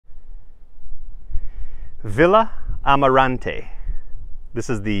Villa Amarante. This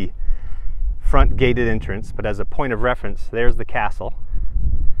is the front gated entrance, but as a point of reference, there's the castle.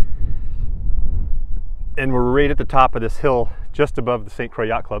 And we're right at the top of this hill, just above the St. Croix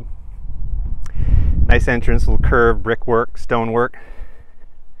Yacht Club. Nice entrance, little curved brickwork, stonework.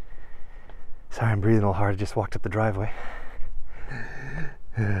 Sorry, I'm breathing a little hard. I just walked up the driveway.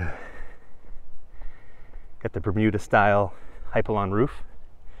 Got the Bermuda style hypalon roof.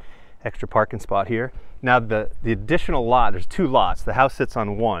 Extra parking spot here. Now the additional lot, there's two lots. The house sits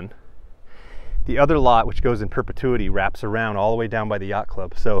on one. The other lot, which goes in perpetuity, wraps around all the way down by the yacht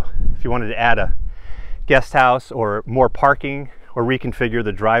club. So if you wanted to add a guest house or more parking or reconfigure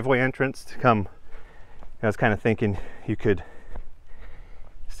the driveway entrance to come, I was kind of thinking you could,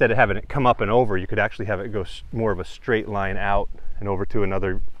 instead of having it come up and over, you could actually have it go more of a straight line out and over to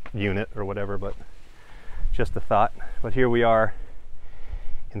another unit or whatever, but just a thought. But here we are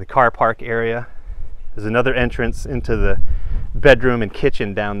in the car park area. There's another entrance into the bedroom and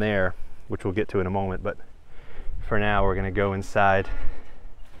kitchen down there, which we'll get to in a moment, but for now we're going to go inside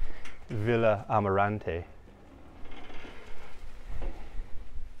Villa Amarante.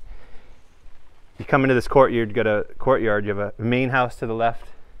 You come into this courtyard, you have a main house to the left,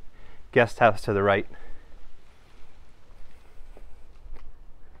 guest house to the right.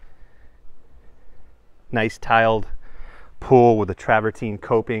 Nice tiled pool with a travertine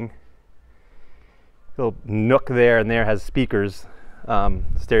coping. Little nook there, and there has speakers,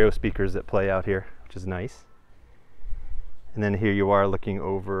 stereo speakers that play out here, which is nice. And then here you are looking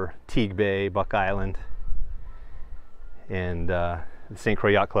over Teagues Bay, Buck Island, and the St.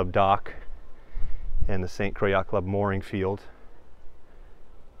 Croix Yacht Club dock and the St. Croix Yacht Club mooring field.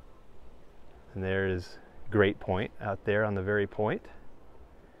 And there is Great Point out there on the very point.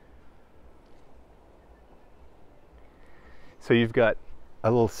 So you've got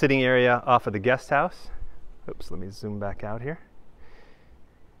a little sitting area off of the guest house. Oops, let me zoom back out here.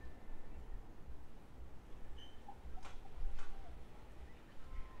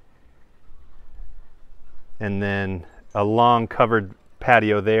 And then a long covered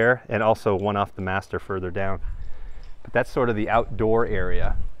patio there, and also one off the master further down. But that's sort of the outdoor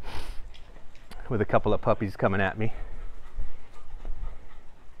area with a couple of puppies coming at me.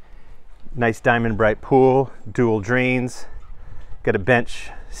 Nice diamond bright pool, dual drains. Got a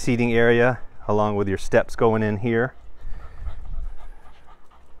bench seating area along with your steps going in here.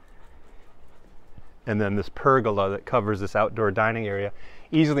 And then this pergola that covers this outdoor dining area.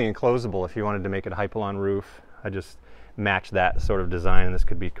 Easily enclosable if you wanted to make it a hypalon roof. I just matched that sort of design, and this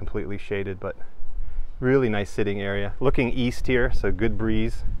could be completely shaded, but really nice sitting area. Looking east here, so good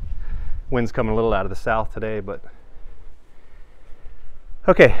breeze. Wind's coming a little out of the south today, but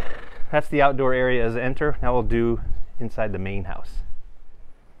okay, that's the outdoor area as I enter. Now we'll do inside the main house.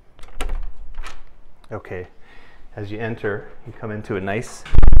 Okay, as you enter, you come into a nice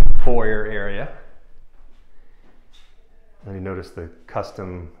foyer area. And you notice the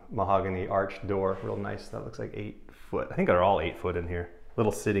custom mahogany arched door, real nice. That looks like 8 foot. I think they're all 8 foot in here.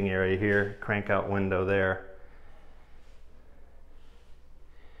 Little sitting area here, crank out window there.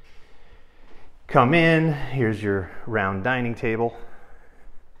 Come in, here's your round dining table.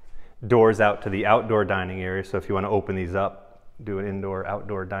 Doors out to the outdoor dining area, so if you want to open these up, do an indoor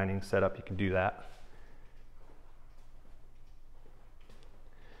outdoor dining setup, you can do that.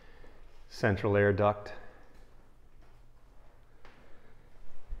 Central air duct.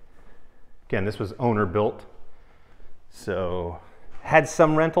 Again, this was owner built, so had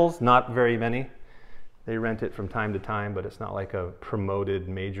some rentals, not very many. They rent it from time to time, but it's not like a promoted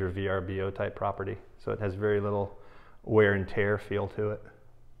major VRBO type property, so it has very little wear and tear feel to it.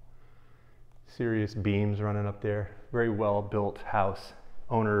 Serious beams running up there. Very well built house.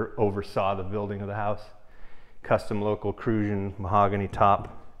 Owner oversaw the building of the house. Custom local Crucian mahogany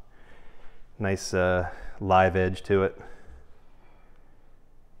top. Nice live edge to it.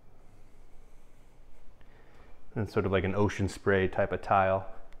 And sort of like an ocean spray type of tile.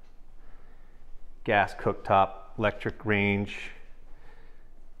 Gas cooktop, electric range,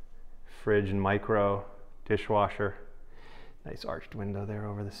 fridge and micro, dishwasher. Nice arched window there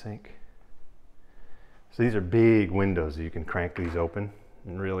over the sink. So these are big windows. You can crank these open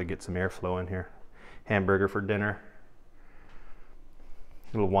and really get some airflow in here. Hamburger for dinner.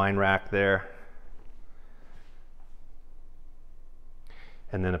 Little wine rack there.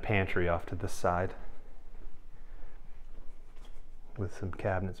 And then a pantry off to this side with some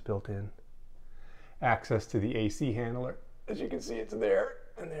cabinets built in. Access to the AC handler. As you can see, it's there,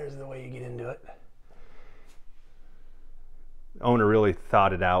 and there's the way you get into it. The owner really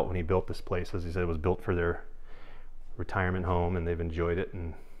thought it out when he built this place. As he said, it was built for their retirement home, and they've enjoyed it,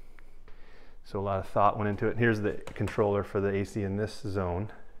 and So a lot of thought went into it. Here's the controller for the AC in this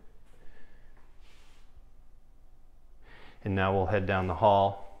zone. And now we'll head down the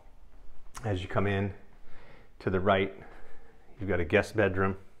hall. As you come in to the right, you've got a guest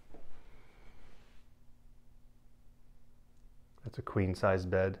bedroom. That's a queen size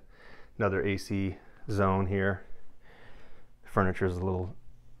bed. Another AC zone here. The furniture is a little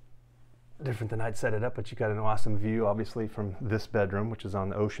different than I'd set it up, but you got an awesome view obviously from this bedroom, which is on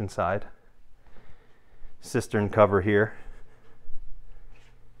the ocean side. Cistern cover here.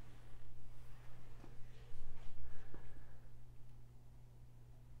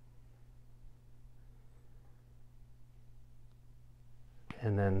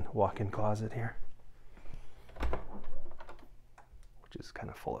 And then walk-in closet here, which is kind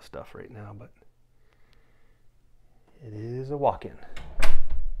of full of stuff right now, but it is a walk-in.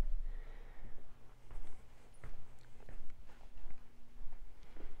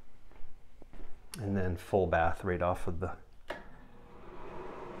 And then full bath right off of the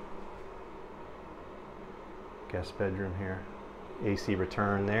guest bedroom here. AC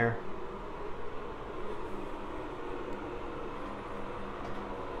return there.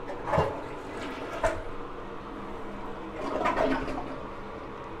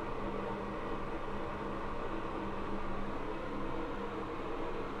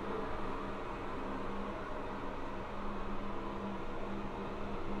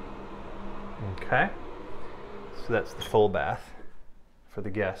 Okay, so that's the full bath for the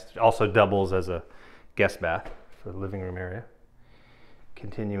guest. It also doubles as a guest bath for the living room area.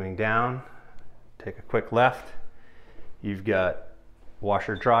 Continuing down, take a quick left. You've got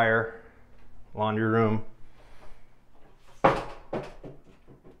washer dryer, laundry room,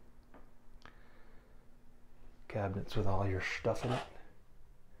 cabinets with all your stuff in it.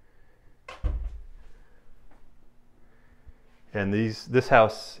 And this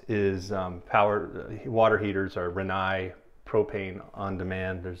house is water heaters are Rinnai propane on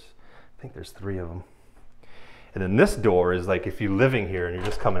demand. I think there's 3 of them. And then this door is like if you're living here and you're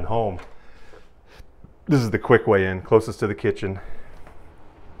just coming home, this is the quick way in, closest to the kitchen.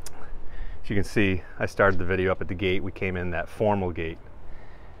 As you can see, I started the video up at the gate. We came in that formal gate.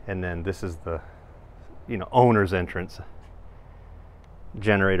 And then this is the, owner's entrance.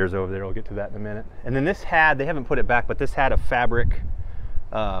 Generators over there, we'll get to that in a minute. And then this had, they haven't put it back, but this had a fabric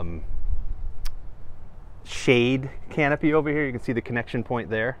shade canopy over here. You can see the connection point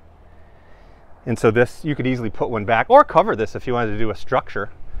there. And so this, you could easily put one back or cover this if you wanted to do a structure.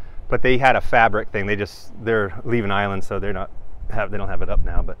 But they had a fabric thing. They're leaving island, so they don't have it up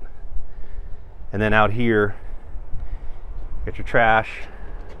now. But and then out here, get your trash,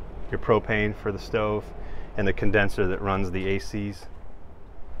 your propane for the stove, and the condenser that runs the ACs.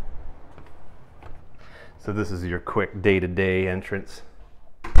 So this is your quick day-to-day entrance,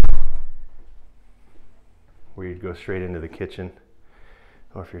 where you'd go straight into the kitchen,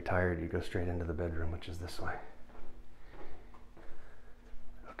 or if you're tired, you go straight into the bedroom, which is this way.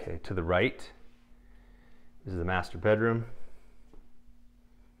 Okay, to the right, this is the master bedroom.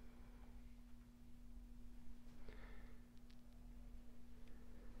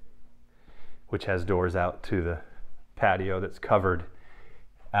 Which has doors out to the patio that's covered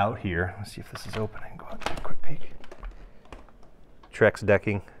out here. Let's see if this is open. I can go out and take a quick peek. Trex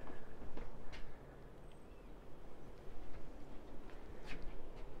decking.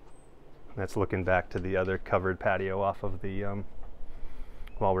 That's looking back to the other covered patio off of the,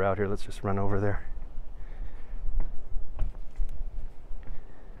 while we're out here, let's just run over there.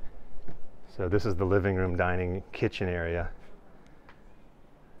 So this is the living room, dining, kitchen area.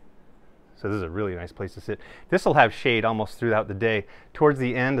 So this is a really nice place to sit. This will have shade almost throughout the day. Towards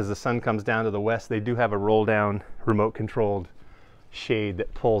the end, as the sun comes down to the west, they do have a roll down, remote controlled shade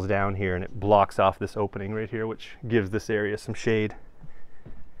that pulls down here, and it blocks off this opening right here, which gives this area some shade.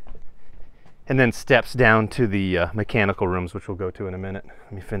 And then steps down to the mechanical rooms, which we'll go to in a minute.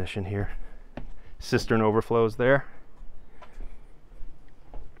 Let me finish in here. Cistern overflows there.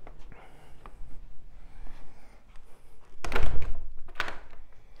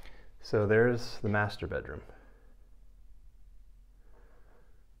 So there's the master bedroom.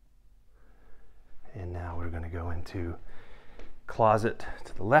 And now we're going to go into closet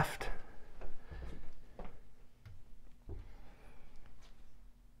to the left.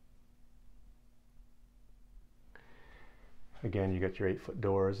 Again, you got your 8-foot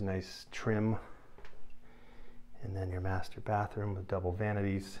doors, nice trim. And then your master bathroom with double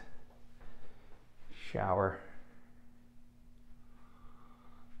vanities, shower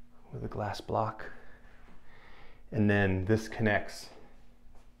with a glass block. And then this connects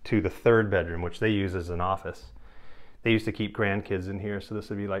to the 3rd bedroom, which they use as an office. They used to keep grandkids in here, so this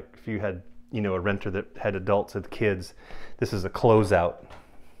would be like if you had you know, a renter that had adults and kids, this is a closeout.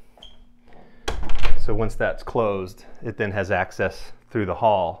 So once that's closed, it then has access through the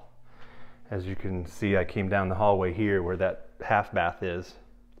hall. As you can see, I came down the hallway here where that half bath is,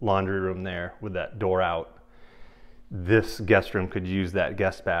 laundry room there with that door out. This guest room could use that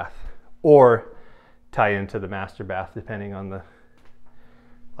guest bath or tie into the master bath depending on the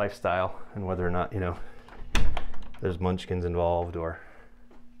lifestyle and whether or not, you know, there's munchkins involved or,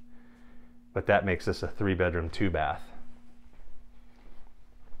 but that makes this a 3-bedroom, 2-bath.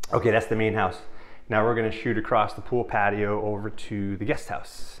 Okay, that's the main house. Now we're gonna shoot across the pool patio over to the guest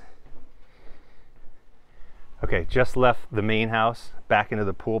house. Okay, just left the main house, back into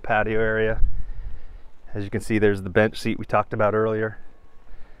the pool patio area. As you can see, there's the bench seat we talked about earlier.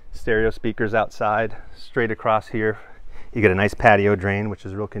 Stereo speakers outside. Straight across here, you get a nice patio drain, which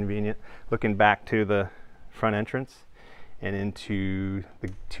is real convenient. Looking back to the front entrance and into the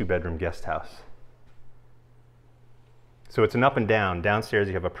 2-bedroom guest house. So it's an up and down. Downstairs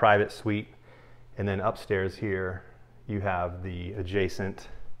you have a private suite, and then upstairs here you have the adjacent,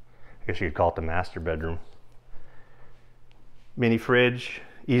 I guess you could call it the master bedroom. Mini fridge,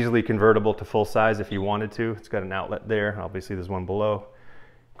 easily convertible to full size if you wanted to. It's got an outlet there. Obviously there's one below.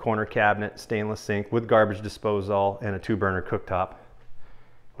 Corner cabinet, stainless sink with garbage disposal, and a 2-burner cooktop,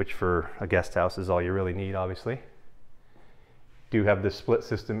 which for a guest house is all you really need, obviously. Do have the split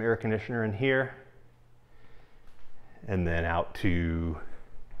system air conditioner in here, and then out to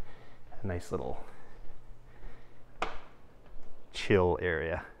a nice little chill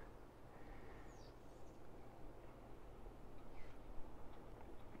area.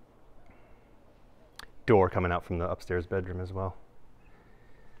 Door coming out from the upstairs bedroom as well.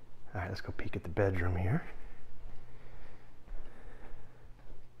 All right, let's go peek at the bedroom here.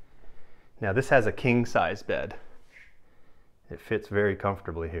 Now this has a king size bed. It fits very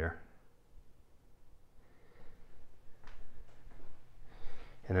comfortably here.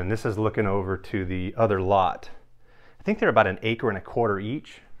 And then this is looking over to the other lot. I think they're about 1.25 acres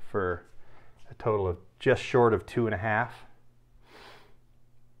each for a total of just short of 2.5.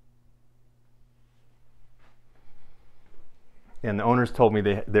 And the owners told me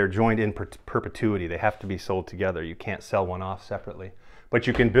they're joined in perpetuity. They have to be sold together. You can't sell one off separately. But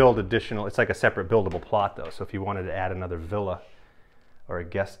you can build additional, it's like a separate buildable plot though. So if you wanted to add another villa or a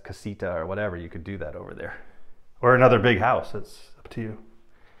guest casita or whatever, you could do that over there. Or another big house, it's up to you.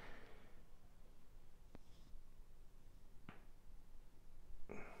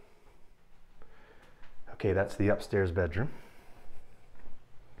 Okay, that's the upstairs bedroom.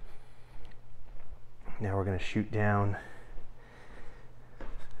 Now we're gonna shoot down.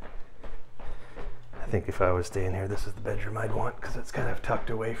 I think if I was staying here, this is the bedroom I'd want because it's kind of tucked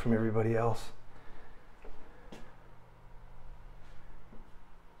away from everybody else.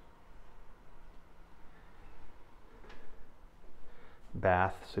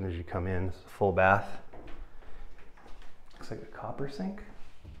 Bath, as soon as you come in, it's a full bath. Looks like a copper sink.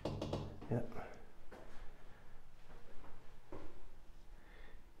 Yep.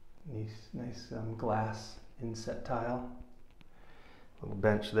 Nice glass inset tile. Little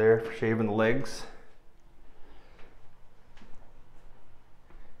bench there for shaving the legs.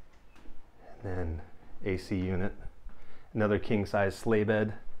 And then AC unit. Another king size sleigh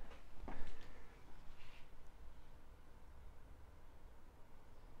bed.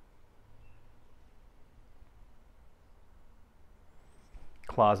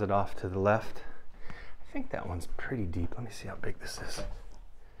 Closet off to the left. I think that one's pretty deep. Let me see how big this is.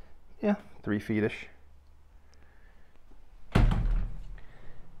 Yeah, 3 feet-ish.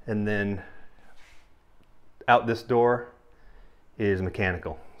 And then out this door is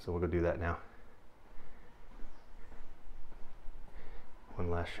mechanical. So we'll go do that now.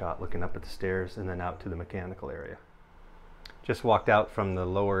 One last shot looking up at the stairs and then out to the mechanical area. Just walked out from the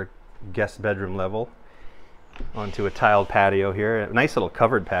lower guest bedroom level onto a tiled patio here. A nice little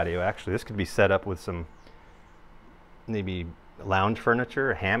covered patio actually. This could be set up with some maybe lounge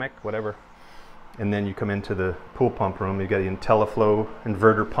furniture, a hammock, whatever. And then you come into the pool pump room. You got the IntelliFlow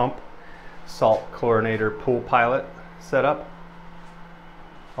inverter pump, salt chlorinator pool pilot set up.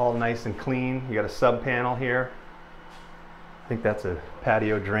 All nice and clean. You got a sub panel here. I think that's a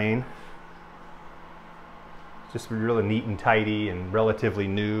patio drain. Just really neat and tidy and relatively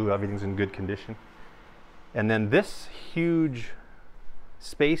new. Everything's in good condition. And then this huge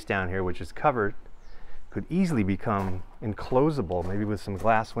space down here, which is covered, could easily become enclosable, maybe with some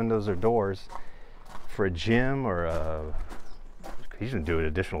glass windows or doors for a gym or you can do an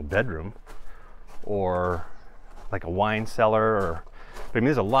additional bedroom or like a wine cellar. Or, but I mean,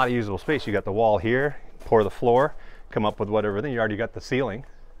 there's a lot of usable space. You got the wall here, pour the floor, come up with whatever, then you already got the ceiling.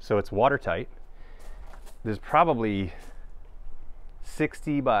 so it's watertight. There's probably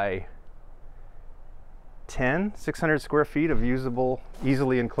 60 by 10, 600 square feet of usable,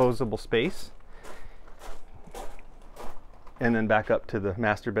 easily enclosable space. And then back up to the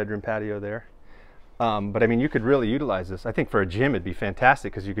master bedroom patio there. But I mean, you could really utilize this. I think for a gym it'd be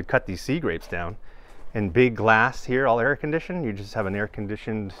fantastic because you could cut these sea grapes down. And big glass here, all air conditioned. You just have an air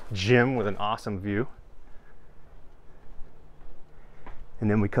conditioned gym with an awesome view. And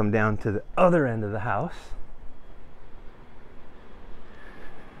then we come down to the other end of the house.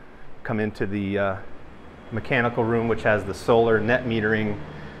 Come into the mechanical room, which has the solar net metering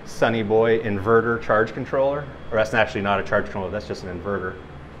Sunny Boy inverter charge controller. Or that's actually not a charge controller, that's just an inverter.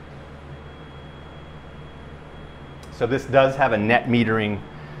 So this does have a net metering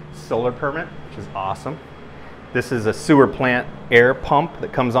solar permit, which is awesome. This is a sewer plant air pump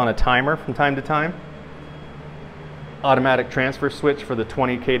that comes on a timer from time to time. Automatic transfer switch for the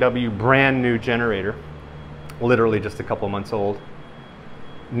 20 kW brand new generator, literally just a couple months old.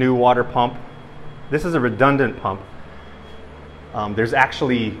 New water pump. This is a redundant pump. There's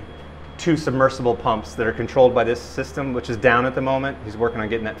actually 2 submersible pumps that are controlled by this system, which is down at the moment. He's working on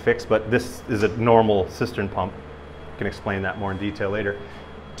getting that fixed, but this is a normal cistern pump. I can explain that more in detail later.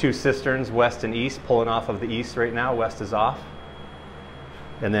 2 cisterns, west and east, pulling off of the east right now. West is off.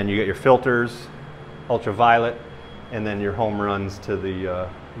 And then you get your filters, ultraviolet, and then your home runs to the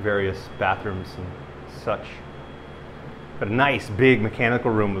various bathrooms and such. But a nice big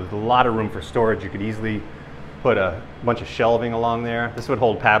mechanical room with a lot of room for storage. You could easily put a bunch of shelving along there. This would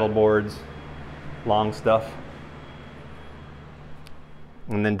hold paddle boards, long stuff.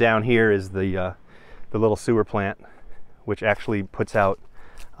 And then down here is the little sewer plant, which actually puts out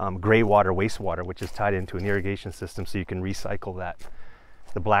gray water, wastewater, which is tied into an irrigation system, so you can recycle that.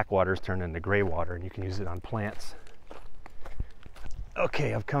 The black water is turned into gray water, and you can use it on plants.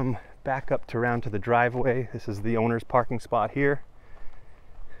 Okay, I've come back up to around to the driveway. This is the owner's parking spot here.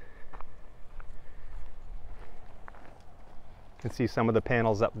 You can see some of the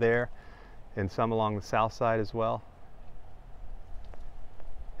panels up there and some along the south side as well.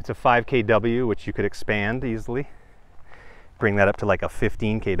 It's a 5 kW, which you could expand easily. Bring that up to like a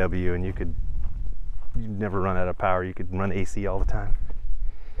 15 kW and you'd never run out of power. You could run AC all the time.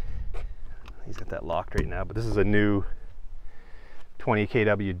 He's got that locked right now, but this is a new 20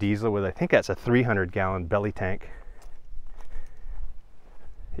 kW diesel with, I think that's a 300-gallon belly tank.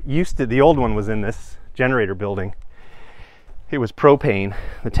 The old one was in this generator building. It was propane.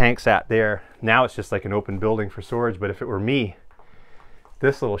 The tank sat there. Now it's just like an open building for storage, but if it were me,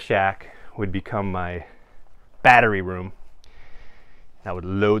 this little shack would become my battery room. I would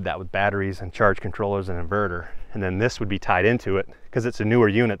load that with batteries and charge controllers and inverter, and then this would be tied into it. Because it's a newer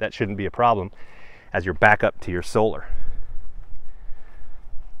unit, that shouldn't be a problem as your backup to your solar.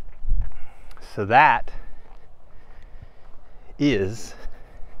 So that is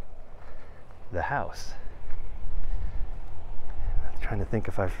the house. I'm trying to think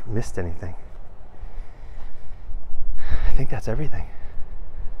if I've missed anything. I think that's everything.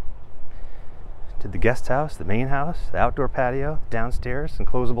 Did the guest house, the main house, the outdoor patio, downstairs,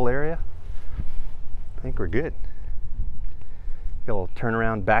 enclosable area. I think we're good. Got a little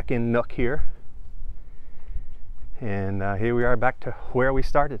turnaround back in nook here. And here we are back to where we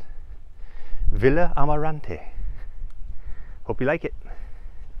started. Villa Amarante. Hope you like it.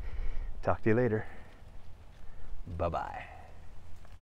 Talk to you later. Bye-bye.